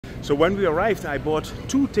So when we arrived, I bought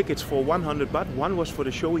 2 tickets for 100 baht. One was for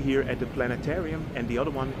the show here at the planetarium and the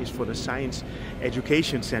other one is for the Science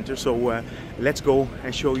Education Centre. So let's go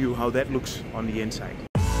and show you how that looks on the inside.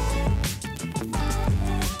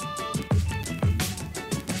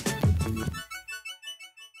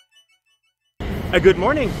 Good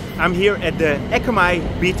morning. I'm here at the Ekkamai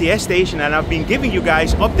BTS Station and I've been giving you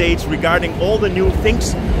guys updates regarding all the new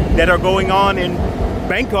things that are going on in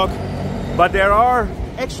Bangkok. But there are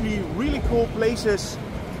actually really cool places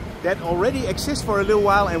that already exist for a little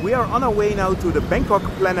while, and we are on our way now to the Bangkok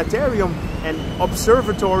Planetarium and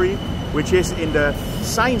Observatory, which is in the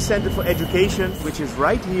Science Centre for Education, which is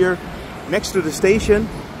right here next to the station.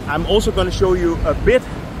 I'm also going to show you a bit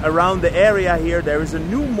around the area here. There is a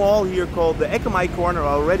new mall here called the Ekkamai Corner.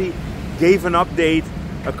 I already gave an update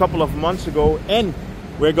a couple of months ago, and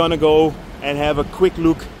we're gonna go and have a quick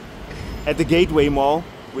look at the Gateway Mall,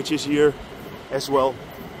 which is here as well.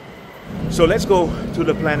 So let's go to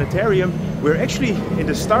the planetarium. We're actually in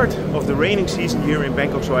the start of the raining season here in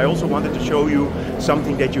Bangkok, so I also wanted to show you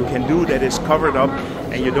something that you can do that is covered up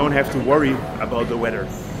and you don't have to worry about the weather.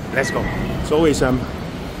 Let's go. As always, I'm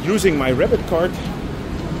using my rabbit card.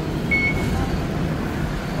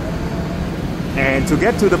 And to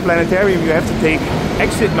get to the planetarium, you have to take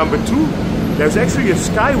exit number 2. There's actually a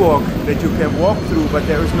skywalk that you can walk through, but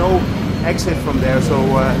there is no exit from there. So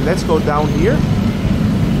let's go down here.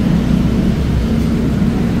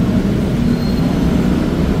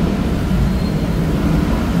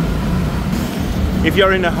 If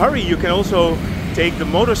you're in a hurry, you can also take the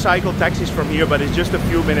motorcycle taxis from here, but it's just a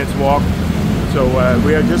few minutes walk. So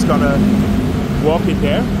we are just gonna walk it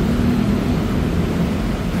there.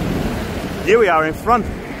 Here we are in front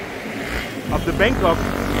of the Bangkok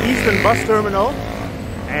Eastern Bus Terminal,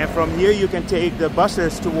 and from here you can take the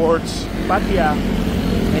buses towards Pattaya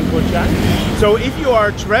and Koh Chang. So if you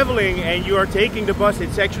are traveling and you are taking the bus,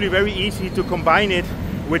 it's actually very easy to combine it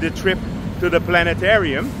with a trip to the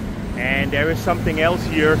planetarium. And there is something else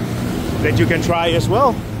here that you can try as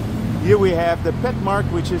well. Here we have the Pet Mark,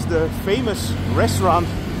 which is the famous restaurant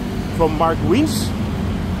from Mark Wiens.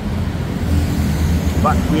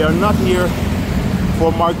 But we are not here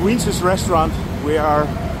for Mark Wiens' restaurant. We are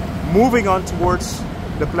moving on towards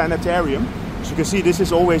the planetarium. As you can see, this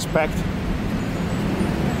is always packed.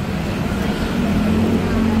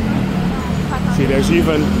 See, there's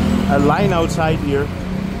even a line outside here.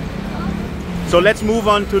 So let's move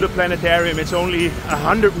on to the planetarium. It's only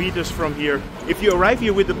 100 meters from here. If you arrive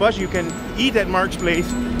here with the bus, you can eat at Mark's place,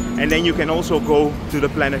 and then you can also go to the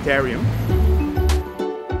planetarium.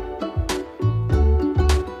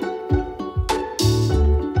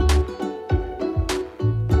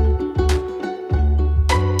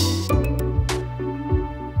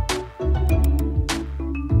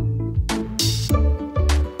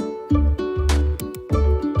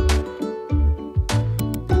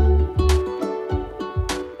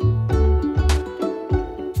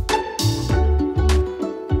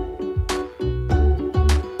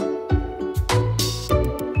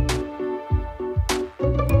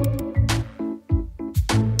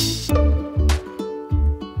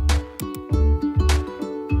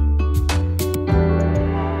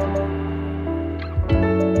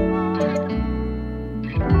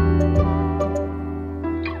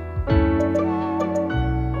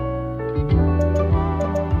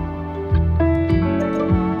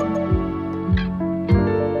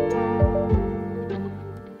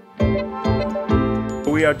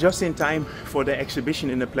 We are just in time for the exhibition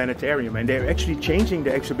in the planetarium, and they're actually changing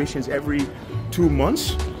the exhibitions every 2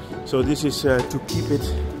 months. So this is to keep it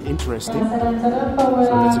interesting.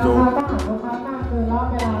 So let's go.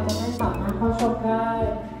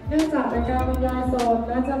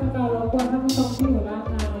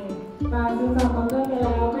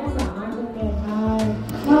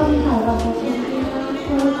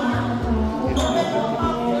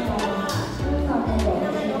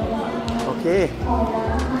 Okay.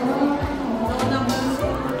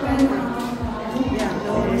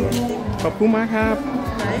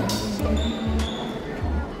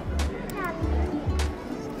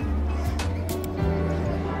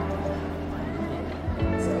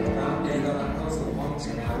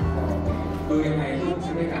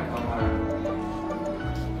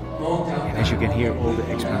 And as you can hear, all the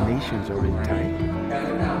explanations are in Thai.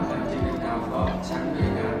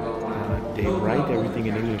 They write everything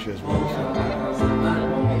in English as well.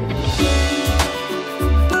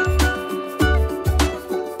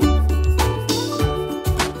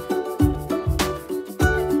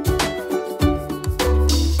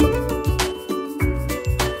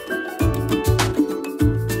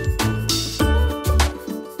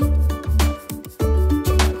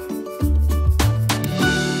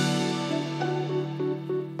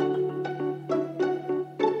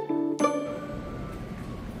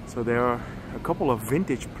 there are a couple of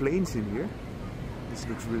vintage planes in here. This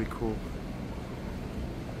looks really cool.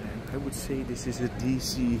 And I would say this is a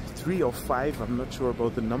DC-3 or 5, I'm not sure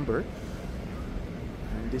about the number.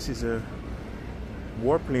 And this is a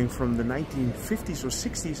warplane from the 1950s or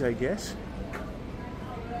 60s, I guess.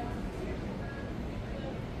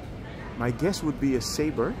 My guess would be a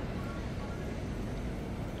Sabre.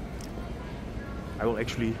 I will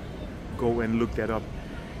actually go and look that up.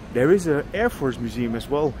 There is an Air Force museum as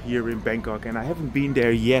well here in Bangkok, and I haven't been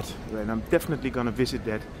there yet, and I'm definitely gonna visit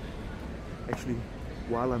that. Actually,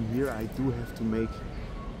 while I'm here, I do have to make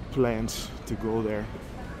plans to go there.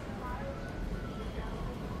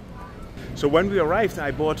 So when we arrived,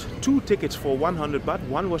 I bought 2 tickets for 100 baht.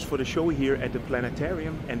 One was for the show here at the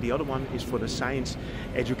planetarium, and the other one is for the Science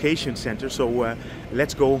Education Centre. So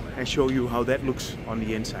let's go and show you how that looks on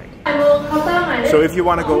the inside. So if you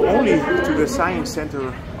want to go only to the Science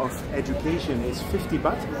Centre of Education, it's 50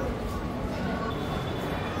 baht.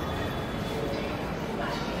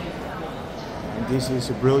 And this is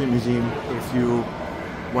a brilliant museum if you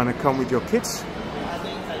want to come with your kids.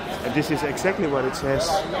 And this is exactly what it says,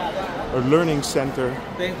 a learning center.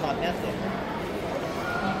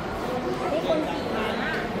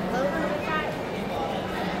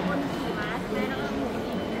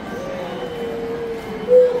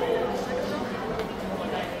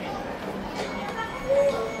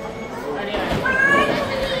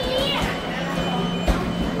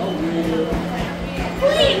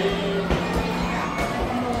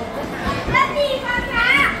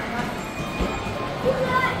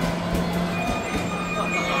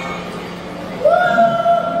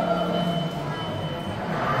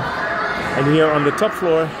 And here on the top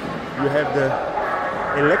floor you have the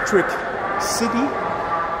electric city.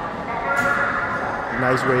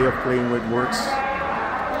 Nice way of playing with words.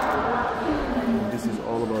 And this is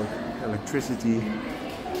all about electricity.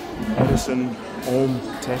 Edison, Ohm,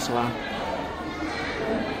 Tesla.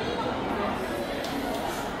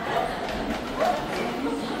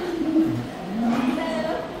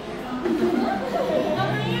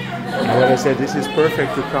 And what I said, this is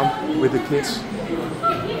perfect to come with the kids.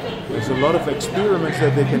 There's a lot of experiments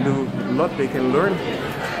that they can do, a lot they can learn.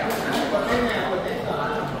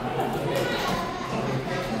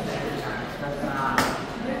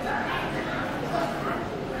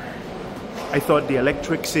 I thought the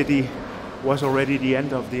electric city was already the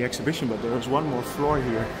end of the exhibition, but there was one more floor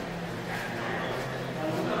here.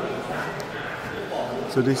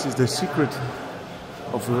 So this is the Secret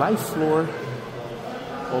of Life floor,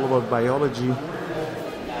 all about biology.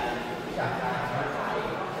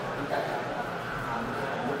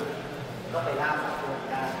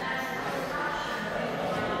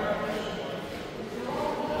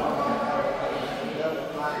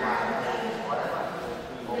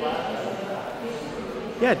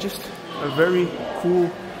 Yeah, just a very cool,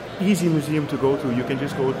 easy museum to go to. You can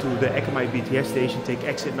just go to the Ekkamai BTS Station, take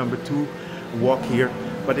exit number 2, walk here.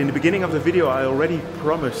 But in the beginning of the video, I already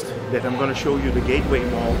promised that I'm going to show you the Gateway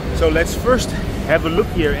Mall. So let's first have a look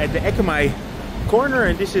here at the Ekkamai corner,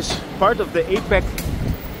 and this is part of the APEC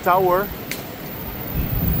Tower.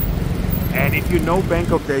 And if you know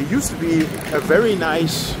Bangkok, there used to be a very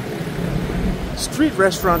nice street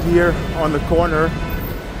restaurant here on the corner.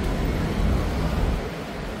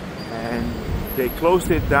 They closed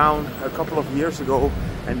it down a couple of years ago,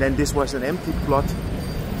 and then this was an empty plot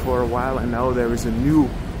for a while, and now there is a new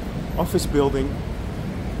office building.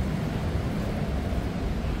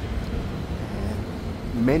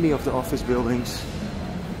 And many of the office buildings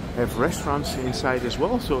have restaurants inside as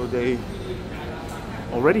well, so they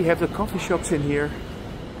already have the coffee shops in here.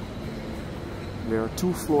 There are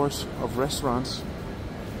 2 floors of restaurants,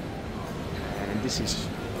 and this is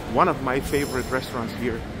one of my favorite restaurants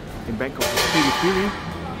here in Bangkok, Piri Piri.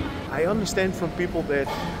 I understand from people that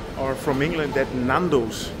are from England that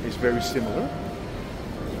Nando's is very similar.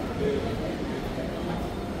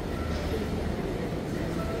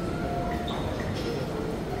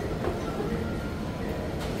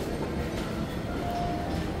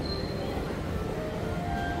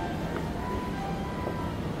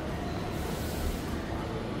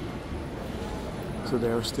 So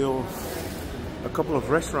there are still a couple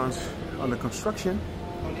of restaurants under construction.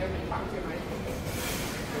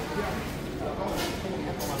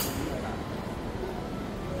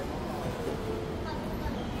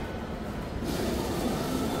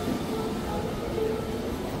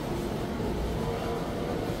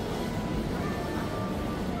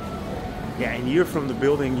 Yeah, and here from the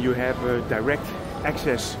building you have direct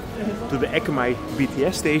access to the Ekkamai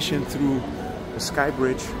BTS station through the sky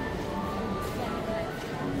bridge.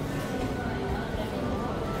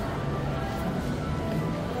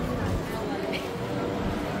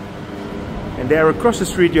 there across the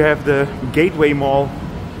street you have the Gateway Mall.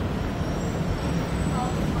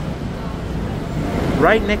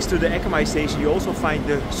 Right next to the Ekkamai station you also find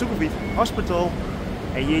the Sukhumvit Hospital,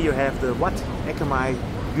 and here you have the Wat Ekkamai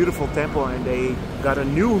beautiful temple, and they got a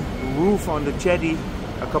new roof on the jetty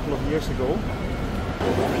a couple of years ago.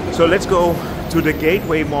 So let's go to the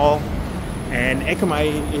Gateway Mall, and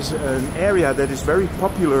Ekkamai is an area that is very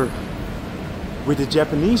popular with the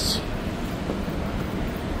Japanese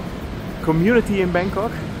community in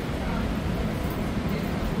Bangkok,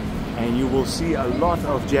 and you will see a lot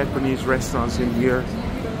of Japanese restaurants in here,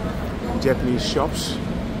 Japanese shops.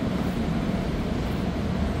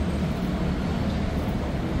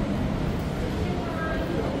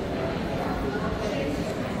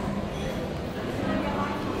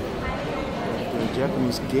 The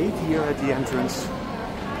Japanese gate here at the entrance.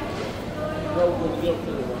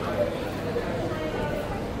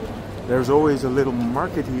 There's always a little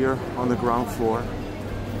market here on the ground floor,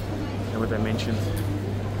 and what I mentioned,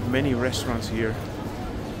 many restaurants here,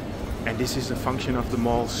 and this is a function of the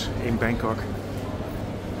malls in Bangkok.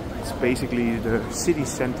 It's basically the city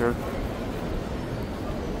center.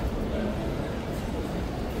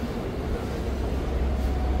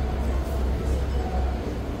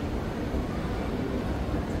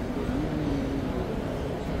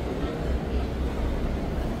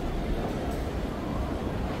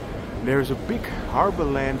 There's a big harbor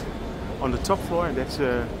land on the top floor, and that's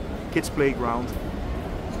a kids playground.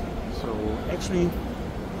 So actually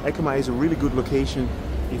Ekkamai is a really good location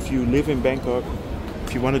if you live in Bangkok,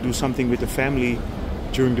 if you want to do something with the family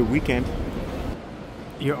during the weekend.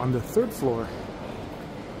 Here on the third floor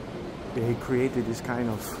they created this kind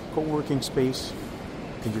of co-working space.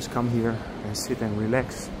 You can just come here and sit and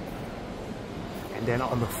relax. And then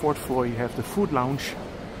on the fourth floor you have the food lounge,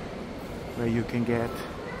 where you can get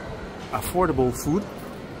affordable food.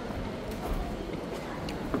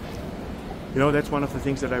 You know, that's one of the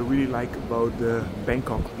things that I really like about the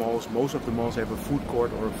Bangkok malls. Most of the malls have a food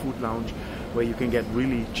court or a food lounge where you can get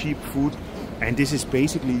really cheap food, and this is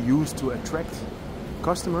basically used to attract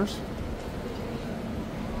customers,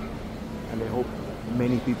 and I hope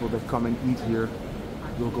many people that come and eat here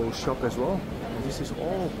will go shop as well. And this is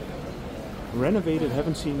all renovated.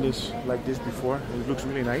 Haven't seen this like this before. It looks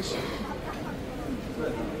really nice.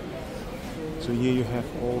 So here you have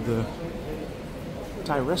all the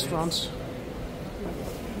Thai restaurants.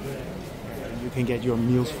 You can get your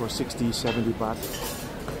meals for 60, 70 baht.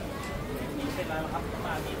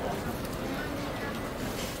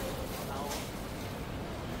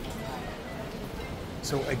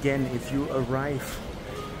 So again, if you arrive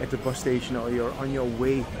at the bus station or you're on your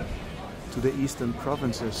way to the eastern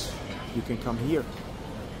provinces, you can come here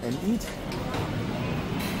and eat.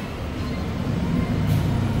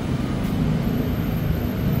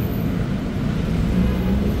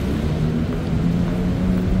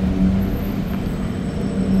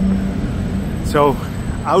 So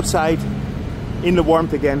outside in the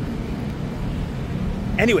warmth again.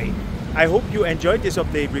 Anyway, I hope you enjoyed this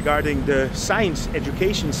update regarding the Science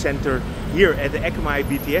Education Center here at the Ekkamai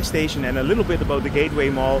BTS Station, and a little bit about the Gateway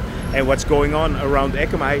Mall and what's going on around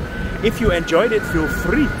Ekkamai. If you enjoyed it, feel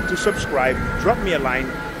free to subscribe, drop me a line,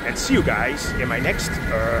 and see you guys in my next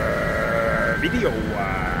video.